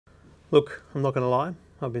Look, I'm not going to lie,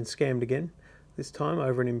 I've been scammed again, this time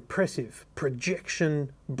over an impressive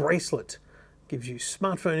projection bracelet. Gives you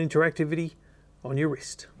smartphone interactivity on your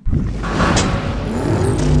wrist.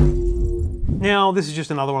 Now, this is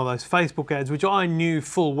just another one of those Facebook ads which I knew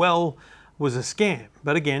full well was a scam,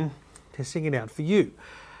 but again, testing it out for you.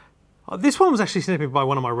 This one was actually sent to me by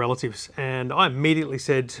one of my relatives, and I immediately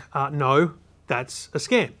said, no, that's a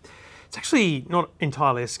scam. It's actually not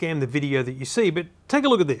entirely a scam, the video that you see, but take a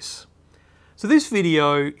look at this. So this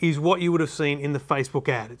video is what you would have seen in the Facebook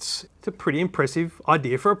ad. It's a pretty impressive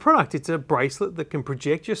idea for a product. It's a bracelet that can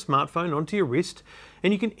project your smartphone onto your wrist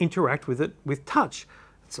and you can interact with it with touch.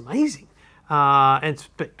 It's amazing. And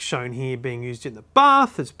it's shown here being used in the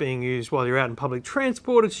bath, it's being used while you're out in public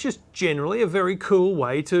transport. It's just generally a very cool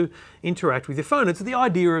way to interact with your phone. It's the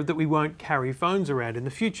idea of that we won't carry phones around in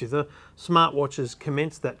the future. The smartwatches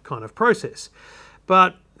commence that kind of process.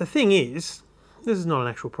 But the thing is, this is not an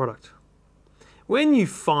actual product. When you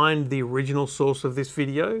find the original source of this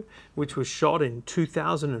video, which was shot in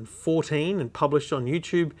 2014 and published on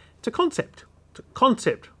YouTube, it's a concept. It's a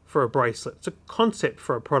concept for a bracelet. It's a concept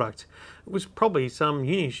for a product. It was probably some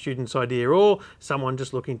uni student's idea or someone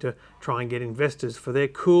just looking to try and get investors for their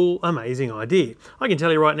cool, amazing idea. I can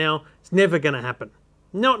tell you right now, it's never going to happen.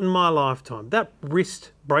 Not in my lifetime. That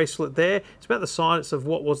wrist bracelet there, it's about the size of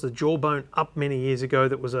what was the jawbone up many years ago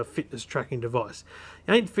that was a fitness tracking device.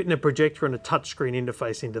 You ain't fitting a projector and a touchscreen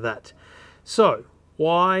interface into that. So,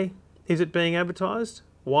 why is it being advertised?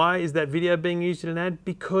 Why is that video being used in an ad?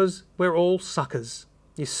 Because we're all suckers.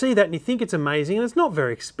 You see that and you think it's amazing and it's not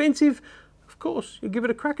very expensive. Of course, you give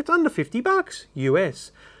it a crack, it's under 50 bucks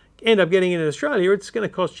US. End up getting it in Australia, it's going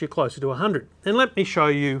to cost you closer to 100. And let me show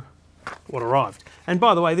you what arrived. And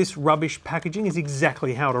by the way, this rubbish packaging is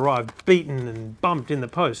exactly how it arrived, beaten and bumped in the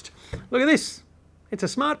post. Look at this, it's a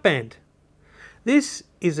smart band. This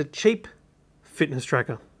is a cheap fitness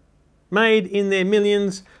tracker, made in their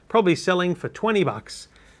millions, probably selling for 20 bucks.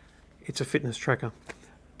 It's a fitness tracker.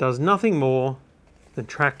 Does nothing more than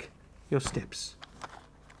track your steps.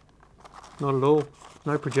 Not at all,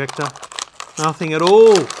 no projector, nothing at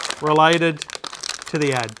all related to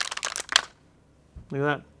the ad. Look at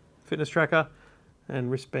that. Fitness tracker and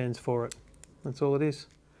wristbands for it. That's all it is.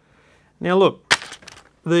 Now look,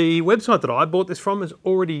 the website that I bought this from is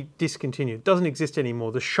already discontinued. It doesn't exist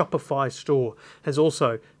anymore. The Shopify store has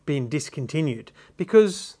also been discontinued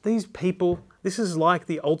because these people, this is like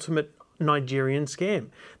the ultimate Nigerian scam.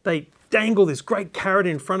 They dangle this great carrot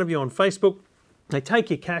in front of you on Facebook. They take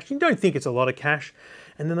your cash. You don't think it's a lot of cash.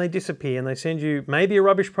 And then they disappear and they send you maybe a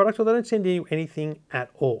rubbish product or they don't send you anything at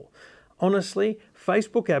all. Honestly,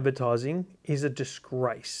 Facebook advertising is a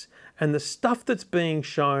disgrace. And the stuff that's being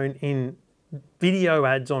shown in video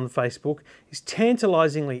ads on Facebook is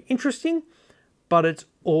tantalizingly interesting, but it's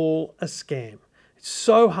all a scam. It's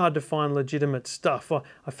so hard to find legitimate stuff.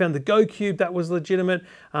 I found the Go Cube, that was legitimate.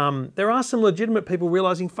 There are some legitimate people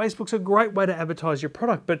realizing Facebook's a great way to advertise your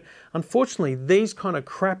product, but unfortunately, these kind of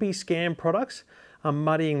crappy scam products are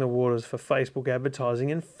muddying the waters for Facebook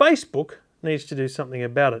advertising, and Facebook needs to do something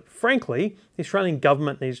about it. Frankly, the Australian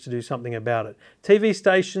government needs to do something about it. TV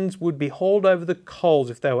stations would be hauled over the coals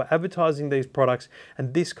if they were advertising these products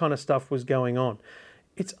and this kind of stuff was going on.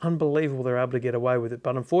 It's unbelievable they're able to get away with it,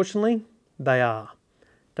 but unfortunately, they are.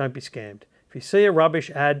 Don't be scammed. If you see a rubbish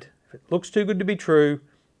ad, if it looks too good to be true,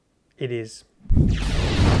 it is.